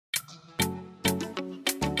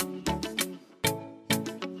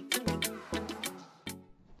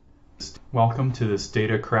Welcome to this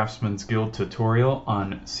Data Craftsman's Guild tutorial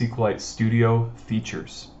on SQLite Studio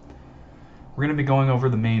features. We're going to be going over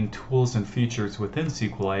the main tools and features within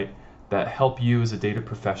SQLite that help you as a data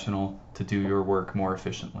professional to do your work more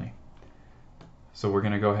efficiently. So we're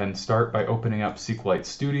going to go ahead and start by opening up SQLite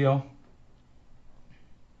Studio.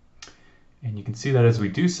 And you can see that as we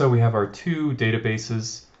do so, we have our two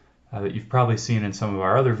databases that you've probably seen in some of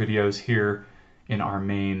our other videos here in our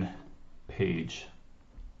main page.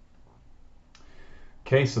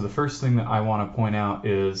 Okay, so the first thing that I want to point out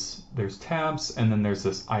is there's tabs and then there's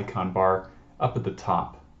this icon bar up at the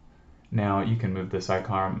top. Now you can move this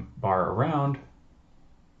icon bar around.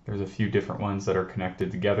 There's a few different ones that are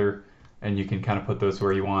connected together and you can kind of put those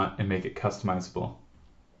where you want and make it customizable.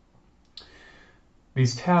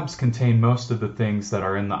 These tabs contain most of the things that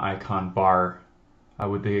are in the icon bar,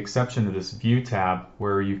 with the exception of this View tab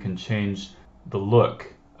where you can change the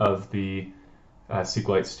look of the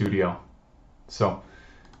SQLite Studio. So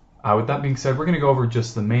with that being said, we're going to go over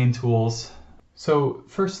just the main tools. So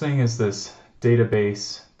first thing is this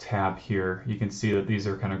database tab here. You can see that these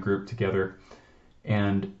are kind of grouped together,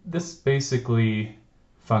 and this basically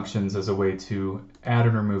functions as a way to add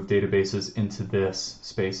and remove databases into this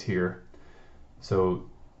space here. So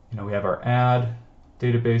we have our add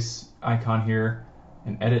database icon here,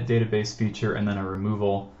 an edit database feature, and then a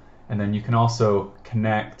removal, and then you can also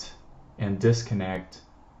connect and disconnect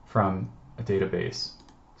from a database.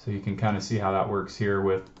 So you can kind of see how that works here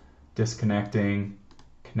with disconnecting,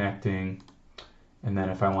 connecting, and then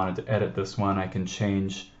if I wanted to edit this one, I can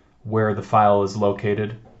change where the file is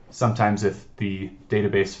located. Sometimes if the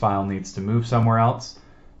database file needs to move somewhere else,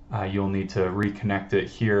 you'll need to reconnect it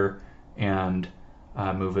here and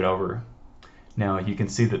move it over. Now you can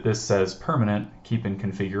see that this says permanent, keep in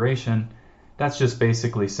configuration. That's just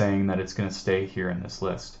basically saying that it's going to stay here in this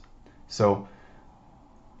list. So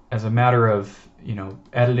as a matter of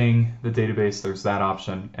editing the database, there's that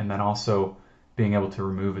option, and then also being able to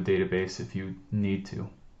remove a database if you need to.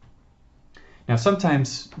 Now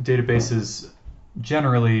sometimes databases,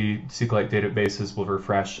 generally SQLite databases will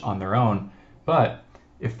refresh on their own, but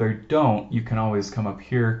if they don't, you can always come up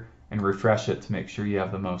here and refresh it to make sure you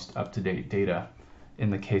have the most up-to-date data in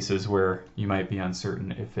the cases where you might be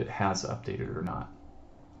uncertain if it has updated or not.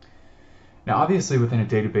 Now obviously within a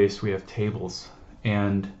database we have tables,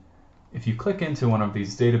 and if you click into one of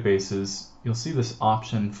these databases, you'll see this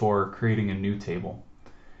option for creating a new table.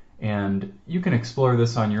 And you can explore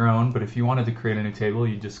this on your own, but if you wanted to create a new table,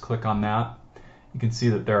 you just click on that. You can see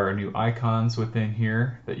that there are new icons within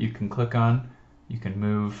here that you can click on. You can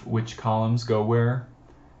move which columns go where.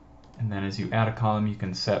 And then as you add a column, you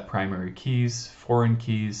can set primary keys, foreign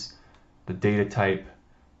keys, the data type,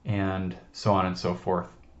 and so on and so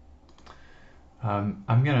forth. I'm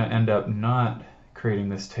going to end up not creating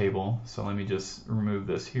this table, so let me just remove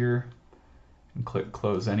this here and click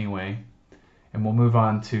close anyway, and we'll move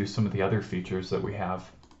on to some of the other features that we have.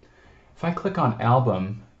 If I click on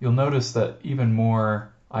album, you'll notice that even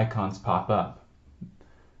more icons pop up.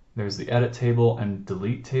 There's the edit table and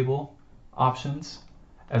delete table options,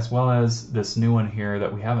 as well as this new one here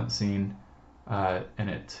that we haven't seen, and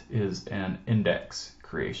it is an index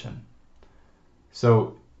creation.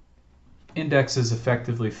 So indexes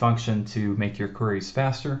effectively function to make your queries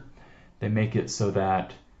faster. They make it so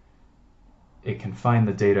that it can find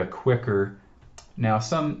the data quicker. Now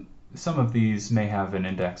some of these may have an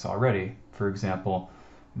index already. For example,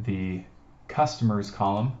 the customers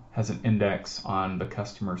column has an index on the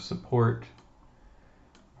customer support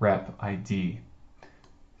rep ID.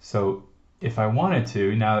 So if I wanted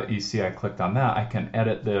to, now that you see I clicked on that, I can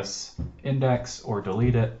edit this index or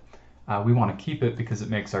delete it. We want to keep it because it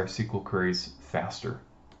makes our SQL queries faster.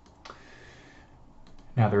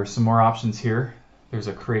 Now there are some more options here. There's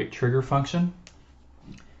a create trigger function,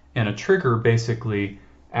 and a trigger basically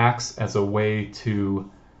acts as a way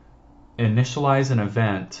to initialize an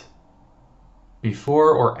event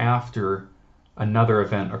before or after another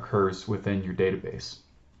event occurs within your database.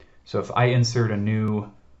 So if I insert a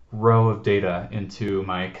new row of data into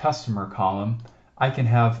my customer column, I can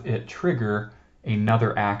have it trigger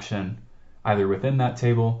another action either within that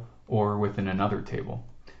table or within another table.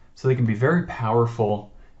 So they can be very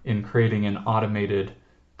powerful in creating an automated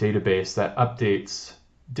database that updates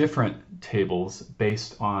different tables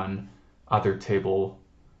based on other tables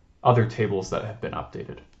that have been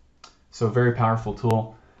updated. So a very powerful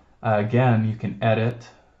tool. Again, you can edit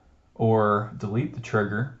or delete the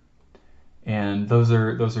trigger, and those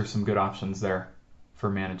are some good options there for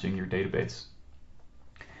managing your database.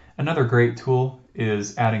 Another great tool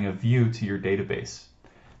is adding a view to your database.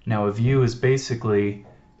 Now a view is basically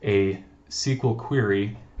a SQL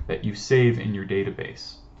query that you save in your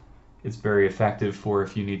database. It's very effective for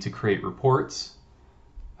if you need to create reports.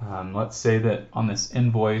 Let's say that on this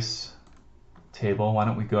invoice table, why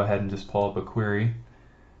don't we go ahead and just pull up a query,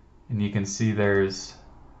 and you can see there's,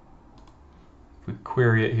 if we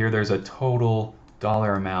query it here, there's a total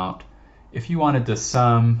dollar amount. If you wanted to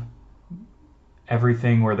sum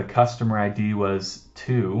everything where the customer ID was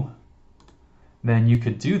 2, then you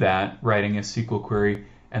could do that writing a SQL query,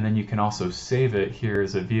 and then you can also save it here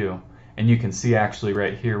as a view. And you can see actually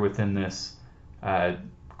right here within this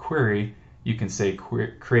query, you can say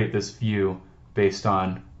create this view based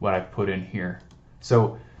on what I've put in here.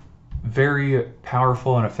 So very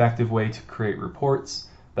powerful and effective way to create reports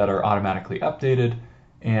that are automatically updated,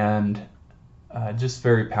 and just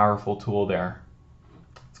very powerful tool there.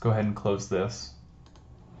 Let's go ahead and close this.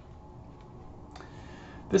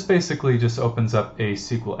 This basically just opens up a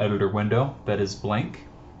SQL editor window that is blank.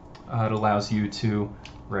 It allows you to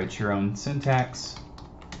write your own syntax,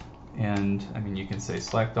 and I mean, you can say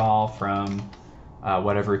select all from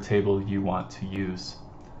whatever table you want to use.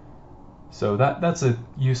 So that's a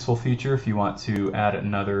useful feature if you want to add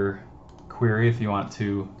another query, if you want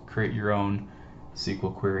to create your own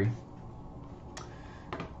SQL query.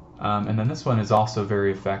 And then this one is also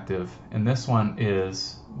very effective, and this one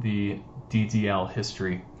is the DDL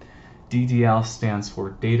history. DDL stands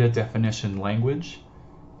for Data Definition Language,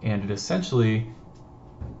 and it essentially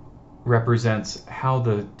represents how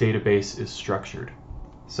the database is structured.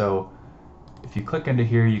 So if you click into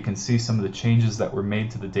here, you can see some of the changes that were made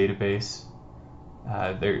to the database.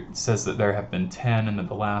 There it says that there have been 10 and that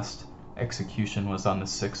the last execution was on the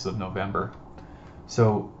 6th of November.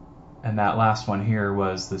 So, and that last one here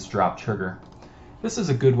was this drop trigger. This is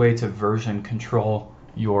a good way to version control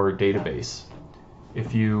your database.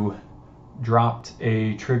 If you dropped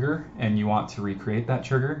a trigger and you want to recreate that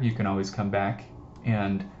trigger, you can always come back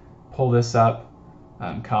and pull this up,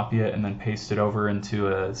 copy it, and then paste it over into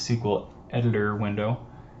a SQL editor window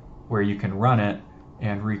where you can run it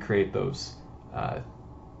and recreate those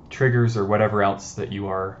triggers or whatever else that you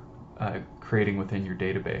are creating within your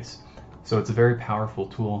database. So it's a very powerful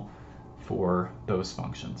tool for those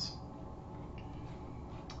functions.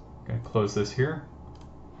 I'm going to close this here.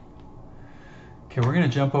 Okay, we're going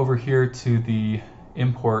to jump over here to the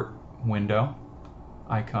import window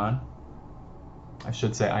icon. I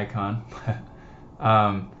should say icon.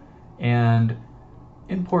 And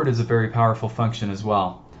import is a very powerful function as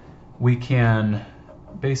well. We can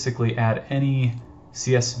basically add any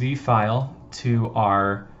CSV file to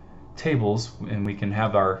our tables, and we can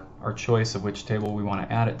have our choice of which table we want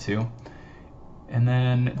to add it to. And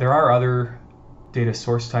then there are other data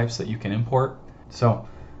source types that you can import. So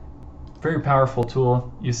very powerful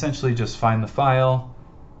tool. You essentially just find the file.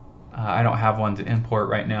 I don't have one to import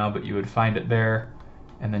right now, but you would find it there,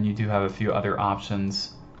 and then you do have a few other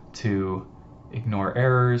options to ignore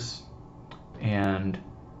errors, and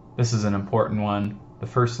this is an important one. The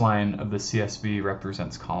first line of the CSV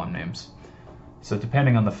represents column names. So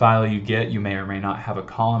depending on the file you get, you may or may not have a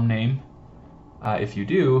column name. If you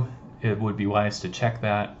do, it would be wise to check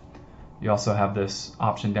that. You also have this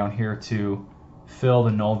option down here to fill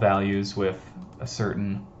the null values with a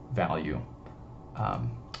certain value.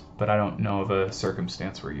 But I don't know of a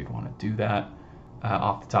circumstance where you'd want to do that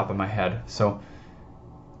off the top of my head. So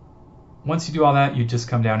once you do all that, you just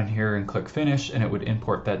come down in here and click finish, and it would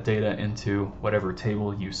import that data into whatever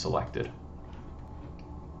table you selected.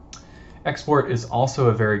 Export is also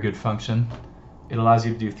a very good function. It allows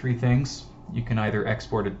you to do three things. You can either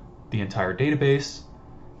export the entire database,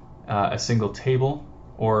 a single table,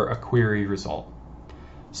 or a query result.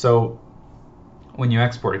 So when you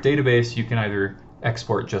export a database, you can either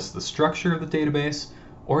export just the structure of the database,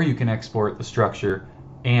 or you can export the structure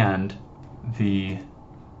and the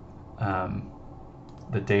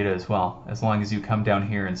data as well, as long as you come down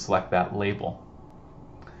here and select that label.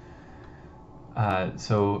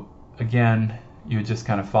 So again, you would just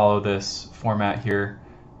kind of follow this format here.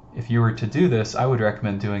 If you were to do this, I would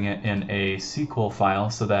recommend doing it in a SQL file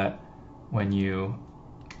so that when you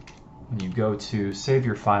go to save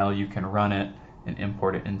your file, you can run it and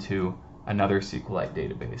import it into another SQLite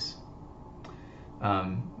database.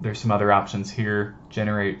 There's some other options here.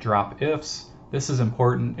 Generate drop ifs. This is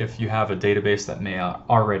important if you have a database that may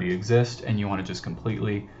already exist and you want to just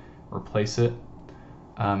completely replace it.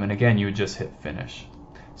 And again, you would just hit finish.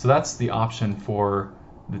 So that's the option for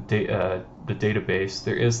the database.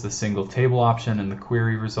 There is the single table option and the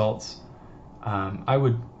query results. I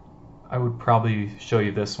would probably show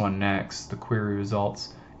you this one next, the query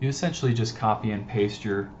results. You essentially just copy and paste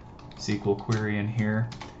your SQL query in here,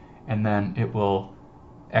 and then it will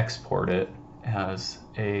export it as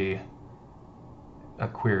a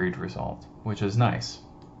queried result, which is nice.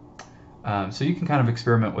 So you can kind of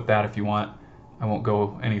experiment with that if you want. I won't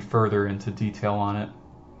go any further into detail on it.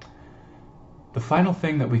 The final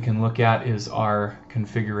thing that we can look at is our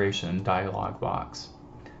configuration dialog box.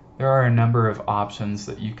 There are a number of options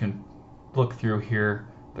that you can look through here.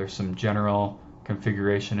 There's some general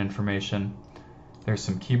configuration information. There's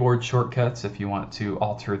some keyboard shortcuts if you want to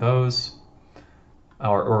alter those,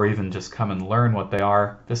 or even just come and learn what they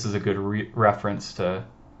are. This is a good reference to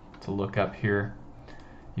look up here.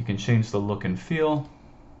 You can change the look and feel,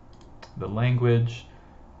 the language,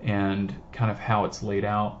 and kind of how it's laid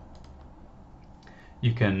out.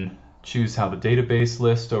 You can choose how the database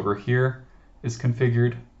list over here is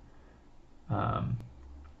configured.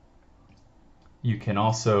 You can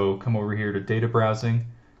also come over here to data browsing,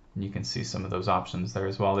 and you can see some of those options there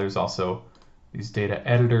as well. There's also these data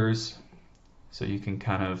editors, so you can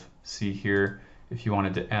kind of see here if you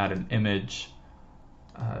wanted to add an image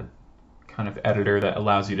kind of editor that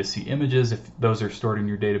allows you to see images. If those are stored in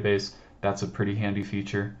your database, that's a pretty handy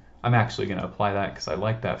feature. I'm actually going to apply that because I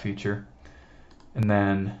like that feature. And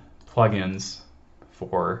then plugins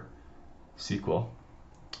for SQL.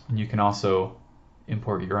 And you can also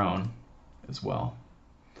import your own as well.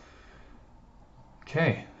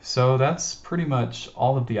 Okay, so that's pretty much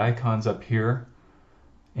all of the icons up here.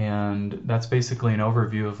 And that's basically an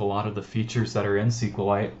overview of a lot of the features that are in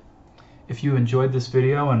SQLite. If you enjoyed this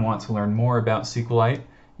video and want to learn more about SQLite,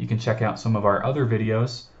 you can check out some of our other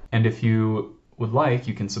videos. And if you would like,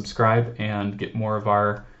 you can subscribe and get more of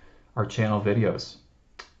our channel videos.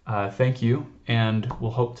 Thank you, and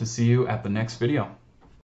we'll hope to see you at the next video.